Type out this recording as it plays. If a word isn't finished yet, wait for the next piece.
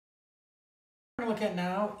What we're going to look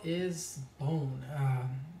at now is bone.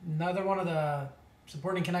 Another one of the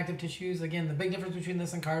supporting connective tissues. Again, the big difference between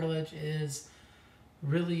this and cartilage is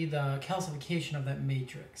really the calcification of that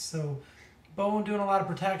matrix. So bone doing a lot of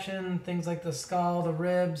protection, things like the skull, the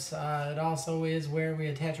ribs. It also is where we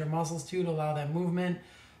attach our muscles to allow that movement.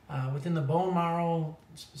 Within the bone marrow,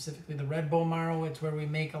 specifically the red bone marrow, it's where we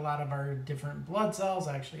make a lot of our different blood cells,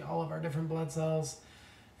 actually all of our different blood cells.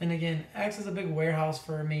 And again, acts as a big warehouse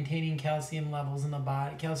for maintaining calcium levels in the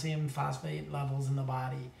body, calcium phosphate levels in the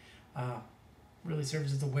body. Really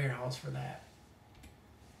serves as a warehouse for that.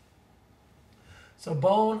 So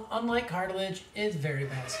bone, unlike cartilage, is very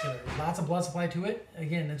vascular. Lots of blood supply to it.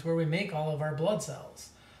 Again, it's where we make all of our blood cells.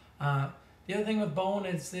 The other thing with bone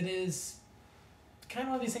is it is kind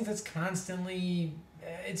of one of these things that's constantly,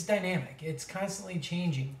 it's dynamic. It's constantly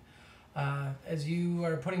changing. As you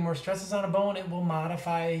are putting more stresses on a bone, it will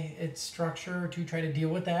modify its structure to try to deal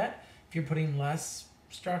with that. If you're putting less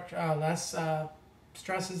stresses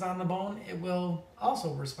on the bone, it will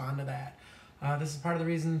also respond to that. This is part of the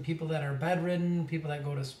reason people that are bedridden, people that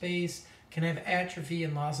go to space, can have atrophy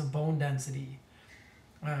and loss of bone density.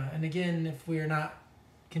 And again, if we are not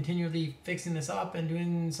continually fixing this up and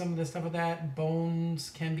doing some of the stuff with that, bones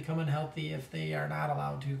can become unhealthy if they are not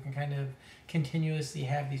allowed to kind of continuously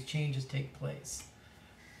have these changes take place.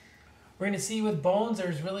 We're going to see with bones,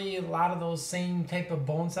 there's really a lot of those same type of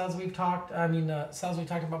bone cells cells we've talked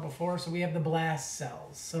about before. So we have the blast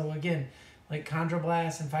cells. So again, like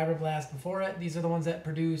chondroblasts and fibroblasts before it, these are the ones that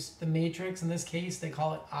produce the matrix. In this case, they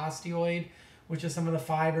call it osteoid, which is some of the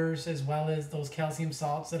fibers as well as those calcium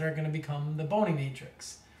salts that are going to become the bony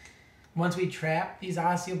matrix. Once we trap these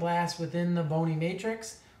osteoblasts within the bony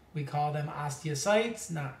matrix, we call them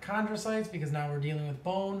osteocytes, not chondrocytes, because now we're dealing with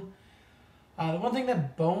bone. The one thing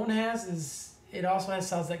that bone has is it also has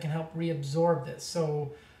cells that can help reabsorb this.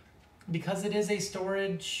 So because it is a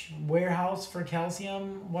storage warehouse for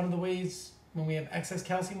calcium, one of the ways when we have excess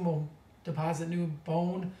calcium, we'll deposit new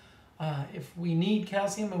bone. If we need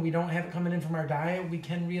calcium and we don't have it coming in from our diet, we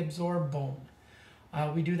can reabsorb bone.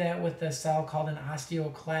 We do that with a cell called an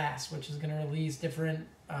osteoclast, which is going to release different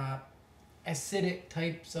acidic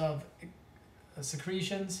types of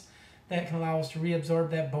secretions that can allow us to reabsorb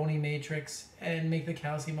that bony matrix and make the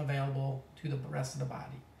calcium available to the rest of the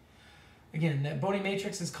body. Again, that bony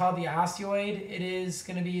matrix is called the osteoid. It is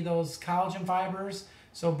going to be those collagen fibers.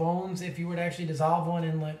 So bones, if you were to actually dissolve one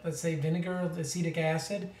in, let's say, vinegar, acetic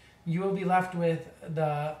acid, you will be left with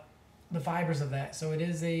the fibers of that. So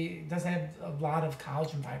it does have a lot of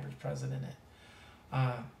collagen fibers present in it.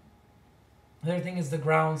 The other thing is the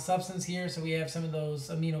ground substance here. So we have some of those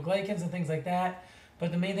aminoglycans and things like that.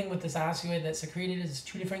 But the main thing with this osteoid that's secreted is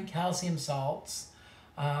two different calcium salts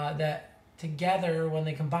that together, when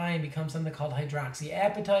they combine, become something called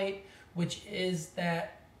hydroxyapatite, which is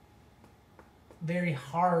that very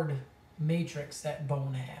hard matrix that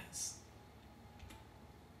bone has.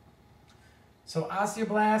 So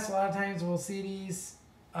osteoblasts, a lot of times we'll see these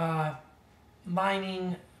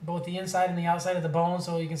lining both the inside and the outside of the bone.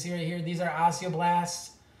 So you can see right here, these are osteoblasts.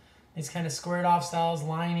 These kind of squared off cells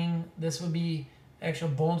lining. This would be actual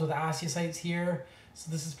bones with osteocytes here.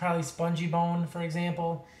 So this is probably spongy bone, for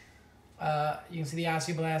example. You can see the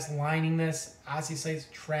osteoblasts lining this,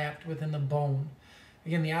 osteocytes trapped within the bone.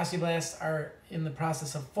 Again, the osteoblasts are in the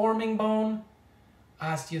process of forming bone.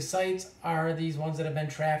 Osteocytes are these ones that have been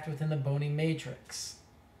trapped within the bony matrix.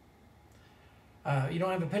 You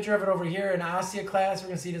don't have a picture of it over here. In osteoclast, we're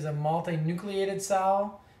going to see it as a multinucleated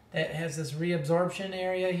cell that has this reabsorption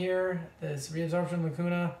area here, this reabsorption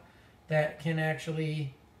lacuna that can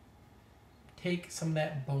actually take some of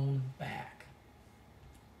that bone back.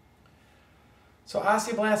 So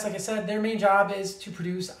osteoblasts, like I said, their main job is to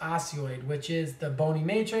produce osteoid, which is the bony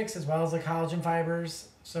matrix as well as the collagen fibers.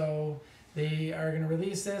 So they are going to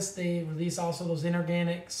release this. They release also those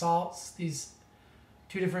inorganic salts, these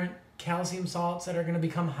two different calcium salts that are going to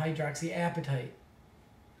become hydroxyapatite.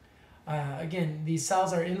 Again, these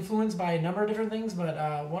cells are influenced by a number of different things, but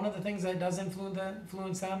one of the things that does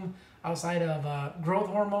influence them outside of growth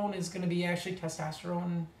hormone is going to be actually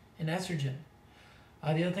testosterone and estrogen.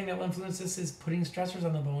 The other thing that will influence this is putting stressors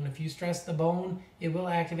on the bone. If you stress the bone, it will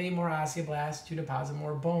activate more osteoblasts to deposit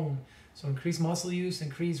more bone. So increased muscle use,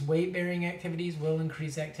 increased weight-bearing activities will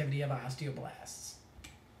increase activity of osteoblasts.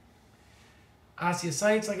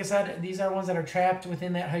 Osteocytes, like I said, these are ones that are trapped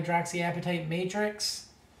within that hydroxyapatite matrix.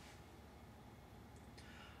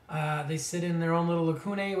 They sit in their own little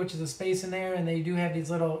lacunae, which is a space in there, and they do have these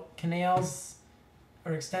little canals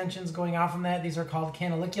or extensions going off from that. These are called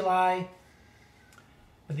canaliculi.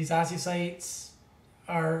 But these osteocytes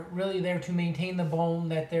are really there to maintain the bone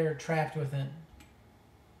that they're trapped within.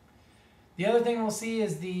 The other thing we'll see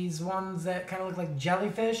is these ones that kind of look like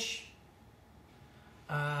jellyfish.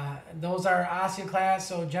 Those are osteoclasts,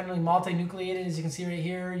 so generally multinucleated. As you can see right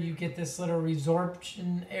here, you get this little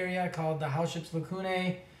resorption area called the Hauschup's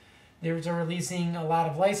lacunae. These are releasing a lot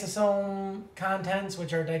of lysosome contents,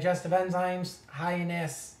 which are digestive enzymes, high in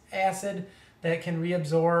acid, that can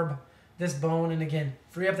reabsorb this bone and, again,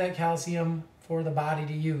 free up that calcium for the body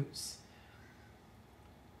to use.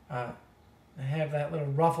 I have that little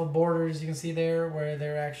ruffled borders you can see there, where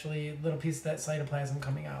they're actually little pieces of that cytoplasm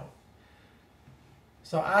coming out.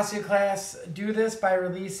 So osteoclasts do this by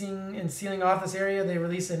releasing and sealing off this area. They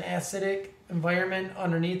release an acidic environment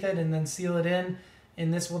underneath it and then seal it in.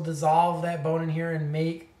 And this will dissolve that bone in here and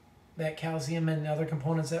make that calcium and other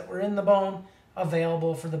components that were in the bone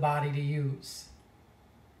available for the body to use.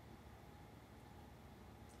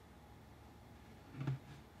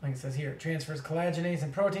 Like it says here, it transfers collagenase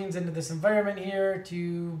and proteins into this environment here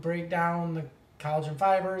to break down the collagen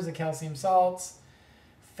fibers, the calcium salts,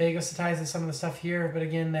 phagocytizes some of the stuff here, but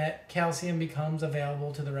again, that calcium becomes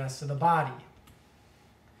available to the rest of the body.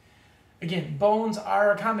 Again, bones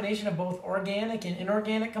are a combination of both organic and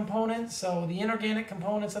inorganic components. So the inorganic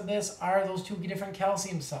components of this are those two different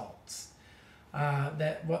calcium salts.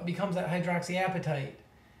 That what becomes that hydroxyapatite.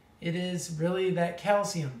 It is really that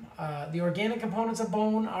calcium. The organic components of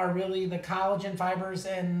bone are really the collagen fibers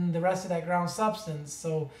and the rest of that ground substance.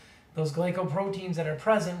 So those glycoproteins that are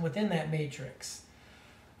present within that matrix.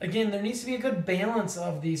 Again, there needs to be a good balance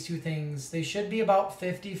of these two things. They should be about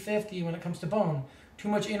 50-50 when it comes to bone. Too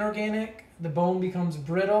much inorganic, the bone becomes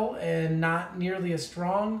brittle and not nearly as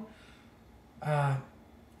strong.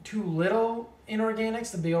 Too little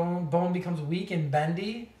inorganics, the bone becomes weak and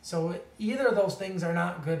bendy. So either of those things are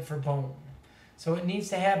not good for bone. So it needs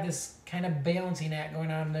to have this kind of balancing act going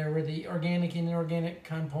on there where the organic and inorganic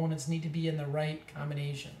components need to be in the right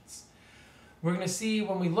combinations. We're going to see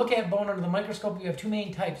when we look at bone under the microscope, we have two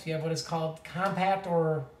main types. You have what is called compact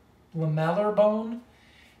or lamellar bone.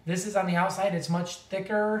 This is on the outside. It's much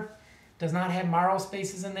thicker, does not have marrow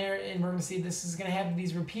spaces in there, and we're going to see this is going to have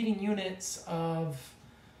these repeating units of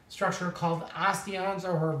structure called osteons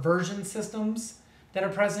or reversion systems that are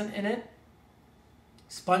present in it.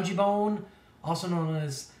 Spongy bone, also known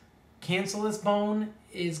as cancellous bone,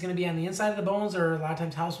 is going to be on the inside of the bones, or a lot of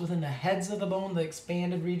times housed within the heads of the bone, the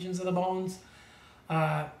expanded regions of the bones.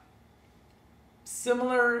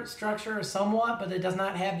 Similar structure somewhat, but it does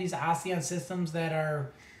not have these osteon systems that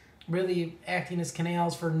are really acting as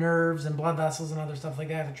canals for nerves and blood vessels and other stuff like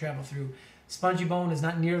that to travel through. Spongy bone is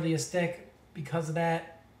not nearly as thick. Because of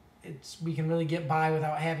that, we can really get by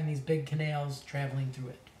without having these big canals traveling through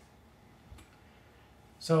it.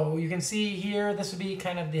 So you can see here, this would be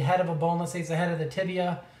kind of the head of a bone. Let's say it's the head of the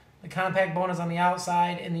tibia. The compact bone is on the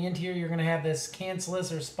outside. In the interior, you're going to have this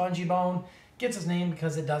cancellous or spongy bone. Gets its name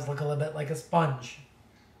because it does look a little bit like a sponge.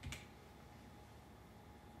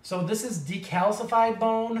 So this is decalcified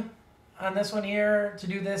bone on this one here to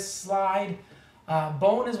do this slide.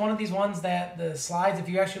 Bone is one of these ones that the slides, if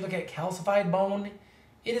you actually look at calcified bone,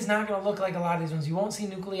 it is not going to look like a lot of these ones. You won't see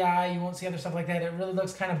nuclei, you won't see other stuff like that. It really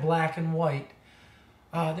looks kind of black and white.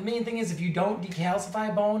 The main thing is if you don't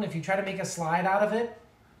decalcify bone, if you try to make a slide out of it,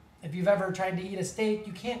 if you've ever tried to eat a steak,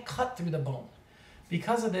 you can't cut through the bone.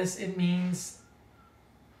 Because of this, it means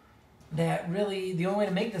that really the only way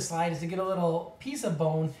to make the slide is to get a little piece of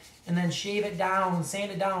bone and then shave it down, sand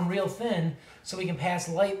it down real thin so we can pass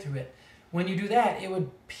light through it. When you do that, it would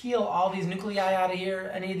peel all these nuclei out of here,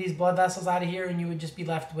 any of these blood vessels out of here, and you would just be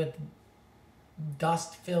left with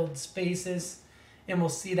dust-filled spaces. And we'll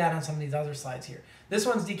see that on some of these other slides here. This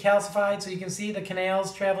one's decalcified, so you can see the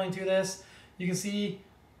canals traveling through this. You can see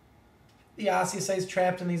the osteocytes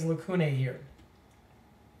trapped in these lacunae here.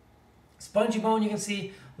 Spongy bone, you can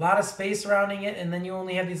see a lot of space surrounding it, and then you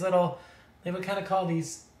only have these little, they would kind of call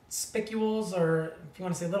these spicules, or if you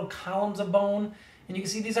want to say little columns of bone. And you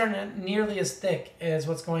can see these aren't nearly as thick as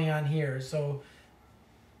what's going on here. So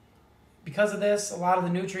because of this, a lot of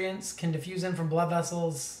the nutrients can diffuse in from blood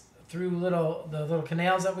vessels through the little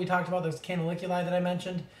canals that we talked about, those canaliculi that I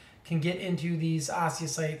mentioned, can get into these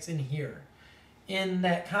osteocytes in here. In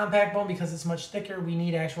that compact bone, because it's much thicker, we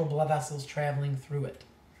need actual blood vessels traveling through it.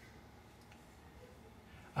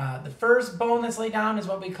 The first bone that's laid down is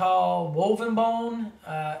what we call woven bone.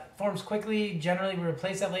 Forms quickly. Generally, we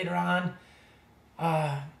replace that later on.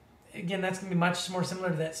 Again, that's going to be much more similar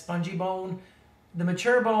to that spongy bone. The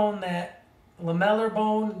mature bone, that lamellar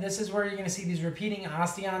bone, this is where you're going to see these repeating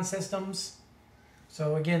osteon systems.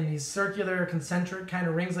 So again, these circular concentric kind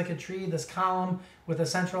of rings like a tree, this column with a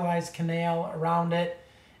centralized canal around it,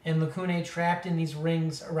 and lacunae trapped in these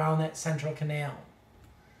rings around that central canal.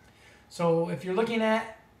 So if you're looking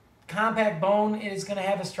at compact bone, it is going to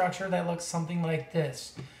have a structure that looks something like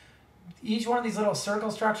this. Each one of these little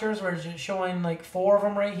circle structures, where it's just showing like 4 of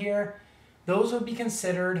them right here, those would be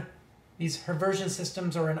considered these Haversian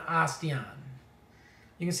systems or an osteon.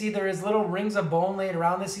 You can see there is little rings of bone laid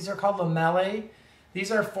around this. These are called lamellae.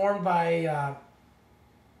 These are formed by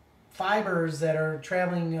fibers that are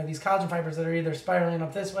traveling, these collagen fibers that are either spiraling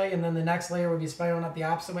up this way, and then the next layer would be spiraling up the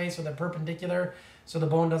opposite way, so they're perpendicular, so the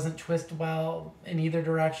bone doesn't twist well in either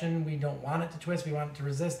direction. We don't want it to twist. We want it to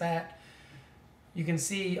resist that. You can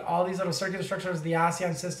see all these little circular structures, the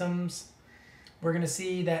osteon systems. We're going to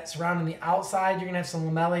see that surrounding the outside, you're going to have some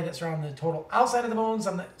lamellae that surround the total outside of the bone,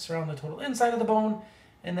 some that surround the total inside of the bone.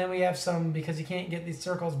 And then we have some, because you can't get these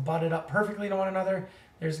circles butted up perfectly to one another,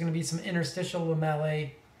 there's going to be some interstitial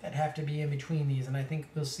lamellae that have to be in between these. And I think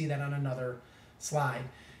we'll see that on another slide.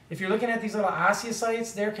 If you're looking at these little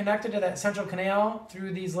osteocytes, they're connected to that central canal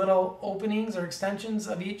through these little openings or extensions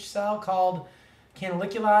of each cell called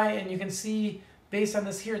canaliculi. And you can see, based on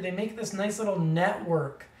this here, they make this nice little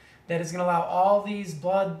network that is going to allow all these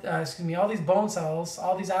all these bone cells,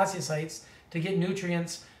 all these osteocytes, to get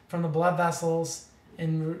nutrients from the blood vessels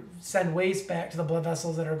and send waste back to the blood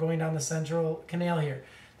vessels that are going down the central canal here.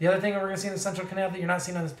 The other thing we're going to see in the central canal that you're not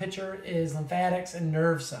seeing on this picture is lymphatics and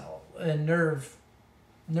nerves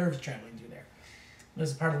traveling through there. This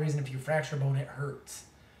is part of the reason if you fracture bone, it hurts.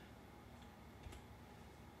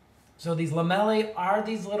 So these lamellae are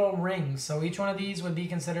these little rings. So each one of these would be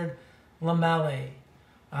considered lamellae.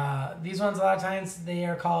 These ones, a lot of times, they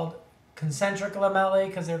are called concentric lamellae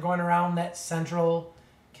because they're going around that central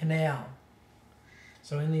canal.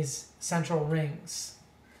 So in these central rings.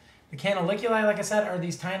 The canaliculi, like I said, are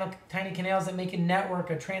these tiny canals that make a network,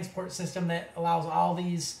 a transport system that allows all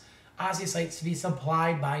these osteocytes to be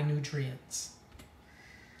supplied by nutrients.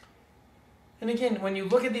 And again, when you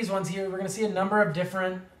look at these ones here, we're going to see a number of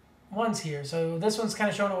different ones here. So this one's kind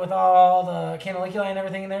of showing it with all the canaliculi and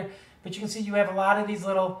everything in there. But you can see you have a lot of these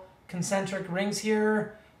little concentric rings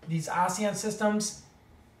here, these osteon systems.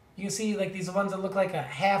 You can see like these ones that look like a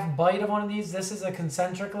half bite of one of these. This is a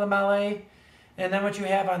concentric lamellae. And then what you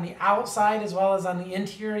have on the outside as well as on the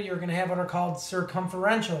interior, you're going to have what are called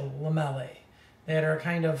circumferential lamellae that are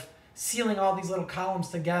kind of sealing all these little columns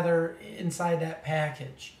together inside that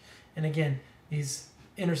package. And again, these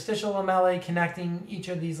interstitial lamellae connecting each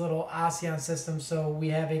of these little osteon systems, so we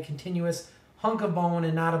have a continuous hunk of bone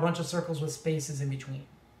and not a bunch of circles with spaces in between.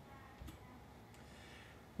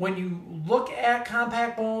 When you look at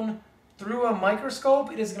compact bone through a microscope,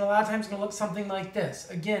 it is a lot of times going to look something like this.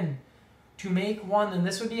 Again, to make one, and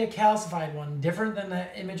this would be a calcified one, different than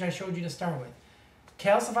the image I showed you to start with.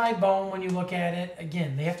 Calcified bone, when you look at it,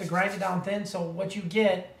 again, they have to grind it down thin, so what you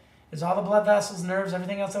get is all the blood vessels, nerves,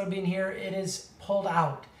 everything else that would be in here, it is pulled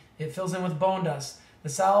out. It fills in with bone dust. The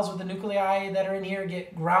cells with the nuclei that are in here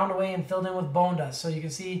get ground away and filled in with bone dust. So you can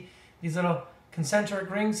see these little concentric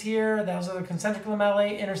rings here. Those are the concentric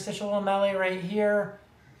lamellae, interstitial lamellae right here.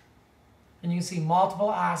 And you can see multiple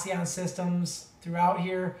osteon systems throughout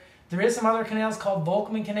here. There is some other canals called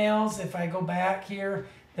Volkmann canals, if I go back here,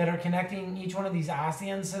 that are connecting each one of these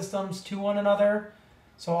osteon systems to one another.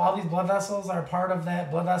 So all these blood vessels are part of that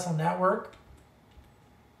blood vessel network.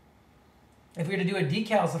 If we were to do a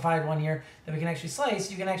decalcified one here that we can actually slice,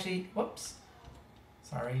 you can actually, you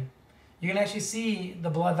can actually see the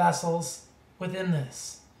blood vessels within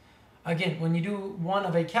this. Again, when you do one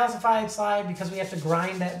of a calcified slide, because we have to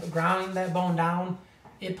grind that bone down,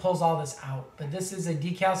 it pulls all this out. But this is a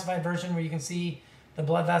decalcified version where you can see the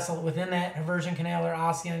blood vessel within that Haversian canal or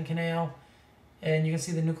osteon canal, and you can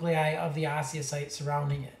see the nuclei of the osteocyte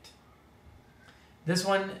surrounding it. This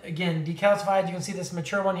one, again, decalcified, you can see this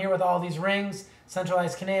mature one here with all these rings,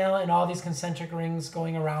 centralized canal, and all these concentric rings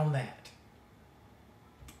going around that.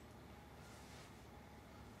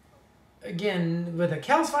 Again, with a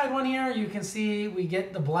calcified one here, you can see we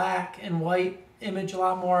get the black and white image a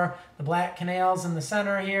lot more. The black canals in the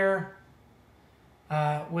center here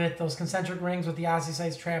with those concentric rings with the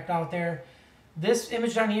osteocytes trapped out there. This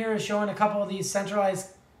image down here is showing a couple of these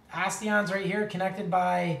centralized osteons right here connected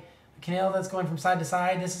by a canal that's going from side to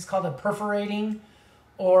side. This is called a perforating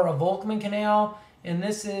or a Volkmann canal. And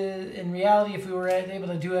this is, in reality, if we were able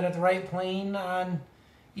to do it at the right plane on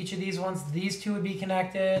each of these ones, these two would be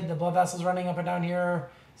connected. The blood vessels running up and down here.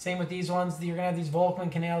 Same with these ones. You're going to have these Volkmann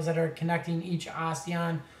canals that are connecting each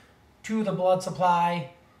osteon to the blood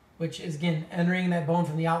supply, which is, again, entering that bone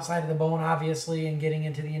from the outside of the bone, obviously, and getting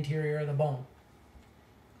into the interior of the bone.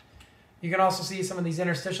 You can also see some of these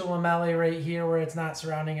interstitial lamellae right here where it's not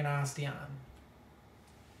surrounding an osteon.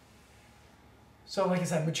 So, like I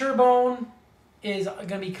said, mature bone, is going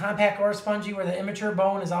to be compact or spongy, where the immature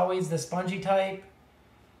bone is always the spongy type.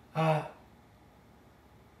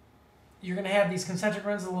 You're going to have these concentric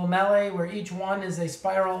rings of lamellae, where each one is a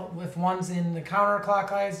spiral, with one's in the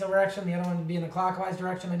counterclockwise direction, the other one would be in the clockwise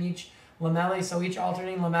direction on each lamellae. So each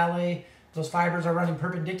alternating lamellae, those fibers are running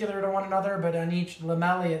perpendicular to one another, but on each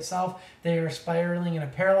lamellae itself, they are spiraling in a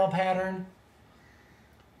parallel pattern.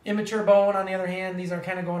 Immature bone, on the other hand, these are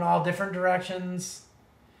kind of going all different directions.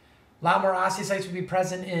 A lot more osteocytes would be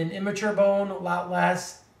present in immature bone, a lot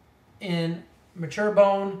less in mature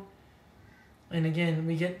bone. And again,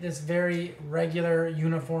 we get this very regular,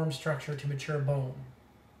 uniform structure to mature bone.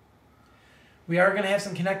 We are going to have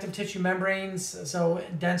some connective tissue membranes, so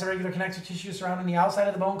dense irregular connective tissue surrounding the outside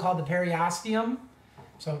of the bone called the periosteum.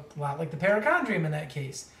 So a lot like the perichondrium in that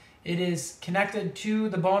case. It is connected to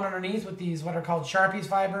the bone underneath with these what are called Sharpie's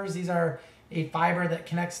fibers. These are a fiber that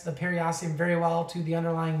connects the periosteum very well to the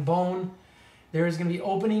underlying bone. There is going to be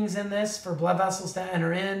openings in this for blood vessels to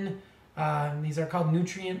enter in. These are called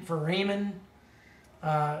nutrient foramen.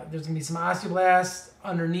 There's going to be some osteoblasts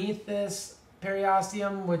underneath this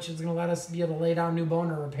periosteum, which is going to let us be able to lay down new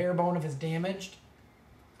bone or repair bone if it's damaged.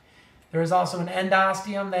 There is also an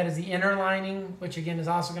endosteum, that is the inner lining, which again is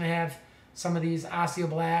also going to have some of these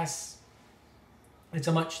osteoblasts. It's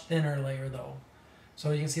a much thinner layer though.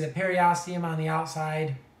 So you can see the periosteum on the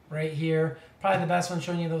outside right here. Probably the best one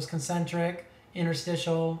showing you those concentric,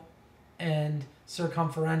 interstitial, and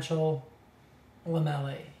circumferential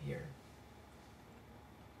lamellae here.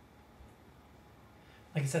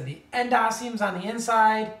 Like I said, the endosteum's on the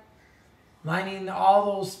inside, lining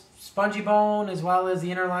all those spongy bone as well as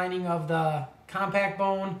the inner lining of the compact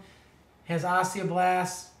bone. Has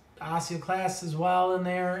osteoblasts, osteoclasts as well in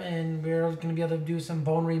there, and we're going to be able to do some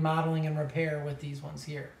bone remodeling and repair with these ones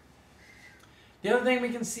here. The other thing we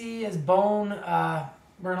can see is bone.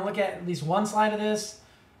 We're going to look at least one slide of this.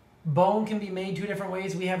 Bone can be made two different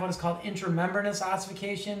ways. We have what is called intramembranous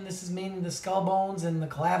ossification. This is mainly the skull bones and the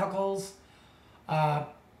clavicles.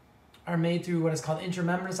 Are made through what is called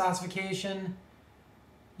intramembranous ossification.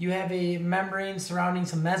 You have a membrane surrounding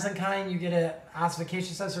some mesenchyme. You get an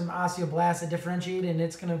ossification cells from osteoblasts that differentiate, and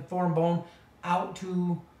it's going to form bone out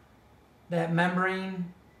to that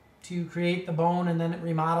membrane to create the bone, and then it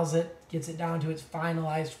remodels it, gets it down to its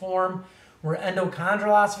finalized form. Where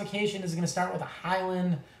endochodral ossification is going to start with a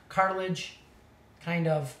hyaline cartilage kind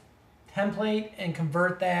of template and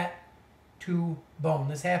convert that to bone.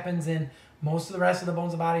 This happens in most of the rest of the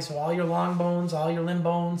bones of the body, so all your long bones, all your limb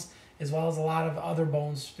bones, as well as a lot of other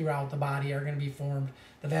bones throughout the body are going to be formed,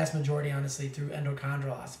 the vast majority, honestly, through endochondral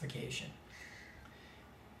ossification.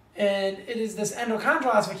 And it is this endochondral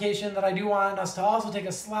ossification that I do want us to also take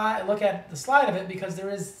a look at the slide of it, because there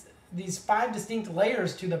is these 5 distinct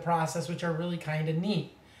layers to the process, which are really kind of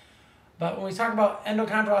neat. But when we talk about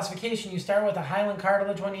endochondral ossification, you start with a hyaline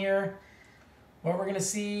cartilage one here. What we're going to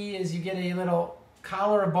see is you get a little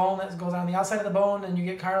collar of bone that goes on the outside of the bone, and you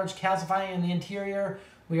get cartilage calcifying in the interior.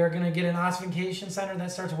 We are going to get an ossification center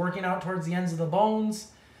that starts working out towards the ends of the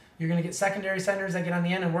bones. You're going to get secondary centers that get on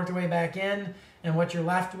the end and work their way back in. And what you're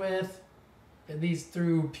left with, at least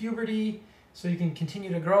through puberty, so you can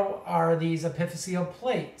continue to grow, are these epiphyseal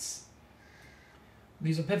plates.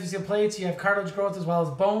 These epiphyseal plates, you have cartilage growth as well as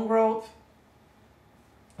bone growth.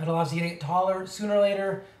 That allows you to get taller sooner or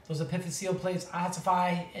later. Those epiphyseal plates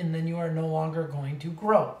ossify, and then you are no longer going to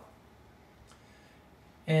grow.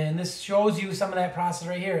 And this shows you some of that process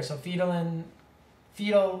right here. So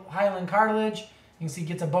fetal hyaline cartilage, you can see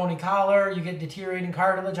gets a bony collar. You get deteriorating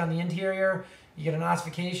cartilage on the interior. You get an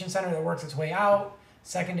ossification center that works its way out.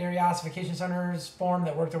 Secondary ossification centers form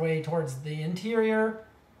that work their way towards the interior.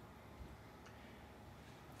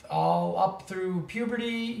 All up through puberty,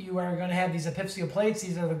 you are going to have these epiphyseal plates.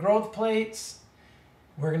 These are the growth plates.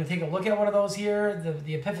 We're going to take a look at one of those here.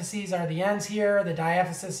 The epiphyses are the ends here. The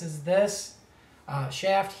diaphysis is this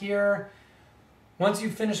shaft here. Once you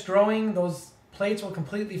finish growing, those plates will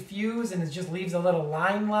completely fuse, and it just leaves a little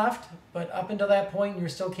line left. But up until that point, you're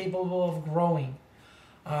still capable of growing.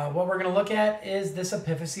 What we're going to look at is this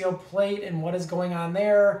epiphyseal plate and what is going on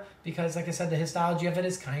there, because like I said, the histology of it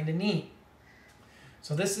is kind of neat.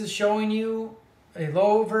 So this is showing you a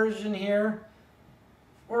low version here.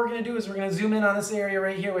 What we're going to do is we're going to zoom in on this area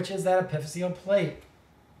right here, which is that epiphyseal plate.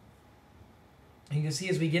 And you can see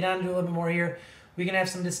as we get on to a little bit more here, we can have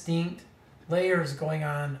some distinct layers going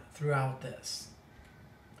on throughout this.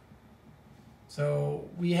 So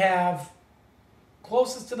we have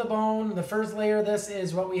closest to the bone, the first layer of this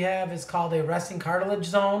is what we have is called a resting cartilage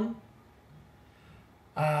zone.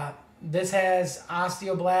 This has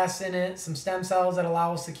osteoblasts in it, some stem cells that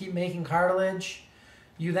allow us to keep making cartilage.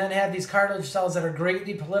 You then have these cartilage cells that are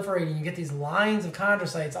greatly proliferating. You get these lines of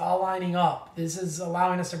chondrocytes all lining up. This is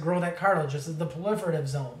allowing us to grow that cartilage. This is the proliferative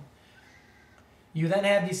zone. You then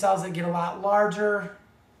have these cells that get a lot larger.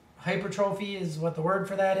 Hypertrophy is what the word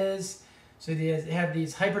for that is. So you have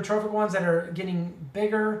these hypertrophic ones that are getting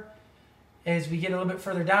bigger. As we get a little bit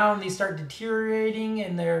further down, these start deteriorating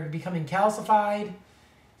and they're becoming calcified.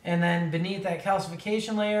 And then beneath that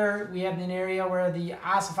calcification layer, we have an area where the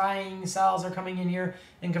ossifying cells are coming in here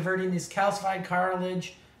and converting this calcified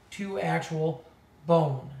cartilage to actual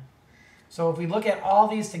bone. So if we look at all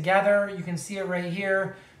these together, you can see it right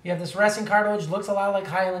here. You have this resting cartilage, looks a lot like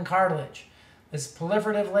hyaline cartilage. This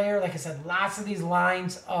proliferative layer, like I said, lots of these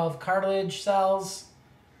lines of cartilage cells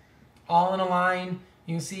all in a line.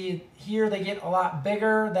 You can see here they get a lot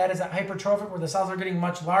bigger. That is at hypertrophic, where the cells are getting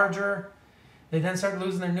much larger. They then start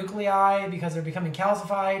losing their nuclei because they're becoming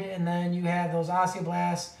calcified, and then you have those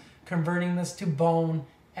osteoblasts converting this to bone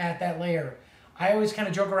at that layer. I always kind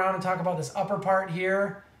of joke around and talk about this upper part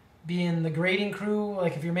here being the grading crew.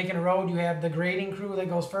 Like if you're making a road, you have the grading crew that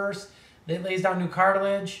goes first. That lays down new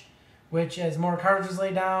cartilage, which as more cartilage is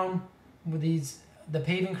laid down, with the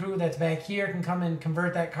paving crew that's back here can come and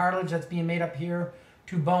convert that cartilage that's being made up here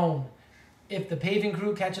to bone. If the paving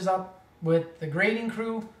crew catches up with the grading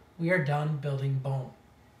crew, we are done building bone.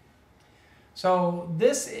 So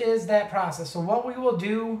this is that process. So what we will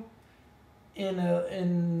do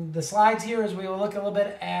in the slides here is we will look a little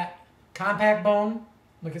bit at compact bone,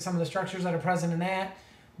 look at some of the structures that are present in that.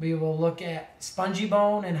 We will look at spongy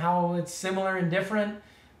bone and how it's similar and different.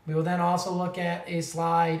 We will then also look at a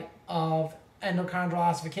slide of endochondral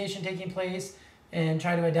ossification taking place and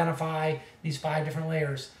try to identify these 5 different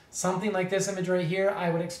layers. Something like this image right here,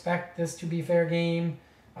 I would expect this to be fair game.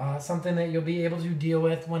 Something that you'll be able to deal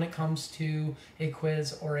with when it comes to a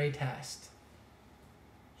quiz or a test.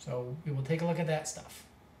 So we will take a look at that stuff.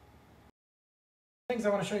 Things I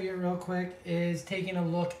want to show you real quick is taking a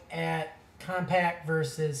look at compact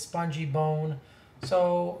versus spongy bone.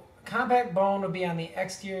 So compact bone would be on the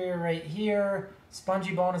exterior right here.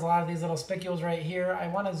 Spongy bone is a lot of these little spicules right here. I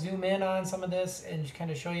want to zoom in on some of this and kind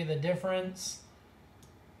of show you the difference.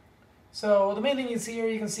 So the main thing you see here,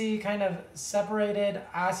 you can see kind of separated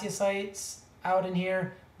osteocytes out in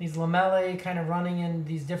here. These lamellae kind of running in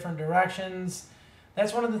these different directions.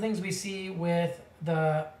 That's one of the things we see with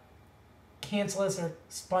the cancellous or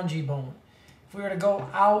spongy bone. If we were to go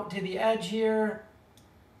out to the edge here,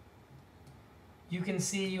 you can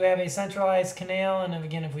see you have a centralized canal, and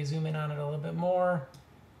again, if we zoom in on it a little bit more,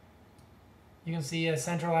 you can see a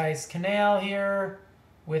centralized canal here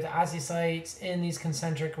with osteocytes in these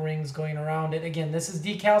concentric rings going around it. Again, this is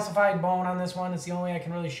decalcified bone on this one. It's the only way I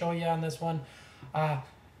can really show you on this one.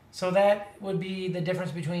 So that would be the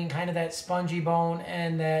difference between kind of that spongy bone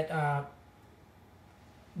and that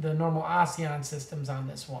the normal osteon systems on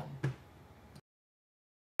this one.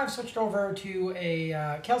 I've switched over to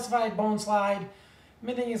a calcified bone slide.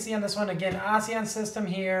 Main thing you see on this one, again, osteon system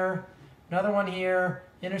here, another one here,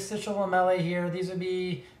 interstitial lamellae here. These would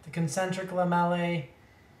be the concentric lamellae.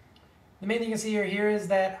 The main thing you see here is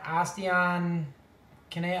that osteon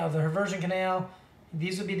canal, the reversion canal.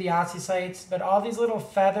 These would be the osteocytes, but all these little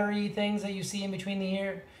feathery things that you see in between the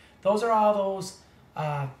ear, those are all those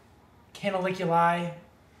canaliculi.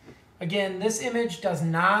 Again, this image does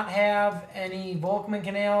not have any Volkmann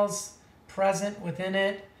canals present within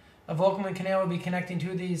it. A Volkmann canal would be connecting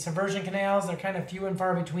to these reversion canals. They're kind of few and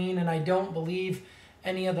far between, and I don't believe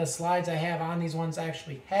any of the slides I have on these ones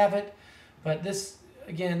actually have it. But this,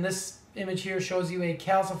 again, this image here shows you a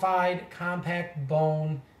calcified compact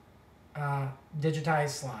bone digitized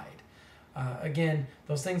slide. Again,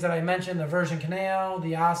 those things that I mentioned, the reversion canal,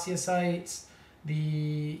 the osteocytes,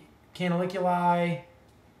 the canaliculi,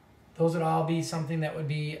 those would all be something that would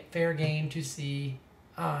be fair game to see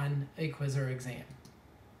on a quiz or exam.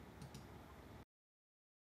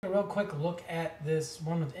 A real quick look at this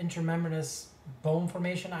one with intramembranous bone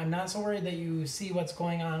formation. I'm not so worried that you see what's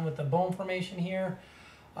going on with the bone formation here.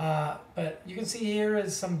 But you can see here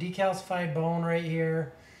is some decalcified bone right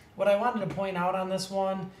here. What I wanted to point out on this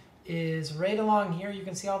one is right along here, you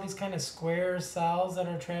can see all these kind of square cells that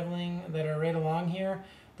are traveling, that are right along here.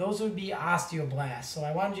 Those would be osteoblasts. So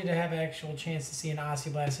I wanted you to have an actual chance to see an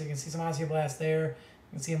osteoblast. So you can see some osteoblasts there.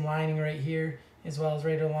 You can see them lining right here, as well as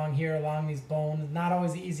right along here, along these bones. Not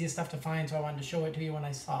always the easiest stuff to find, so I wanted to show it to you when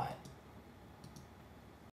I saw it.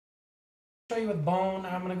 Show you with bone.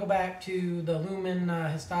 I'm going to go back to the Lumen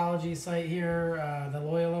histology site here, the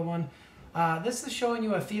Loyola one. This is showing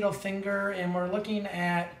you a fetal finger, and we're looking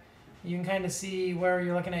at, you can kind of see where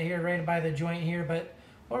you're looking at here, right by the joint here, but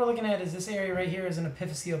what we're looking at is this area right here is an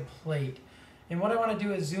epiphyseal plate. And what I want to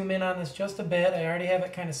do is zoom in on this just a bit. I already have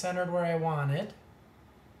it kind of centered where I want it.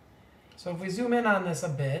 So if we zoom in on this a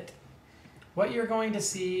bit, what you're going to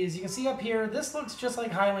see is, you can see up here, this looks just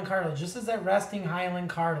like hyaline cartilage. This is that resting hyaline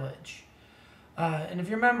cartilage. And if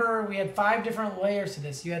you remember, we had 5 different layers to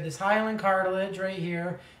this. You had this hyaline cartilage right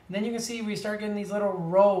here, and then you can see we start getting these little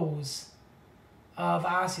rows of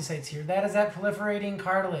osteocytes here. That is that proliferating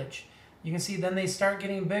cartilage. You can see then they start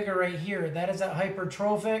getting bigger right here. That is that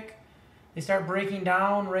hypertrophic. They start breaking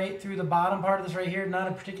down right through the bottom part of this right here. Not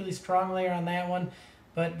a particularly strong layer on that one,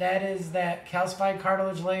 but that is that calcified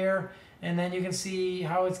cartilage layer. And then you can see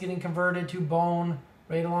how it's getting converted to bone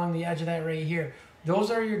right along the edge of that right here. Those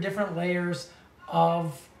are your different layers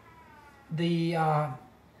of the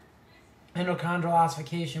endochondral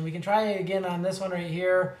ossification. We can try it again on this one right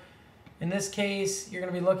here. In this case, you're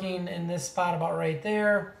going to be looking in this spot about right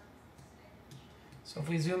there. So if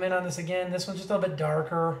we zoom in on this again, this one's just a little bit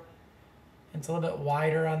darker. It's a little bit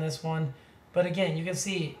wider on this one. But again, you can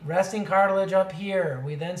see resting cartilage up here.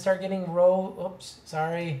 We then start getting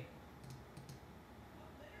You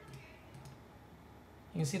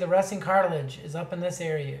can see the resting cartilage is up in this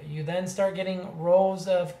area. You then start getting rows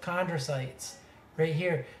of chondrocytes right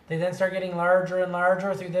here. They then start getting larger and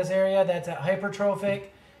larger through this area. That's a hypertrophic.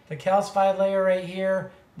 The calcified layer right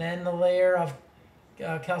here. Then the layer of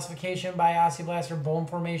calcification by osteoblast or bone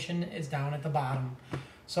formation is down at the bottom.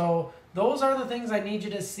 So those are the things I need you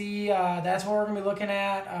to see. That's what we're going to be looking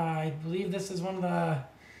at. I believe this is one of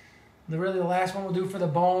really the last one we'll do for the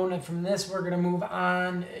bone. And from this, we're going to move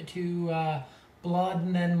on to blood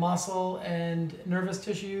and then muscle and nervous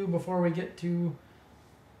tissue before we get to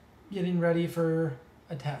getting ready for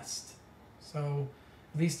a test. So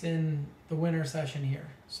at least in the winter session here.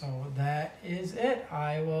 So that is it.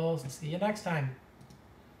 I will see you next time.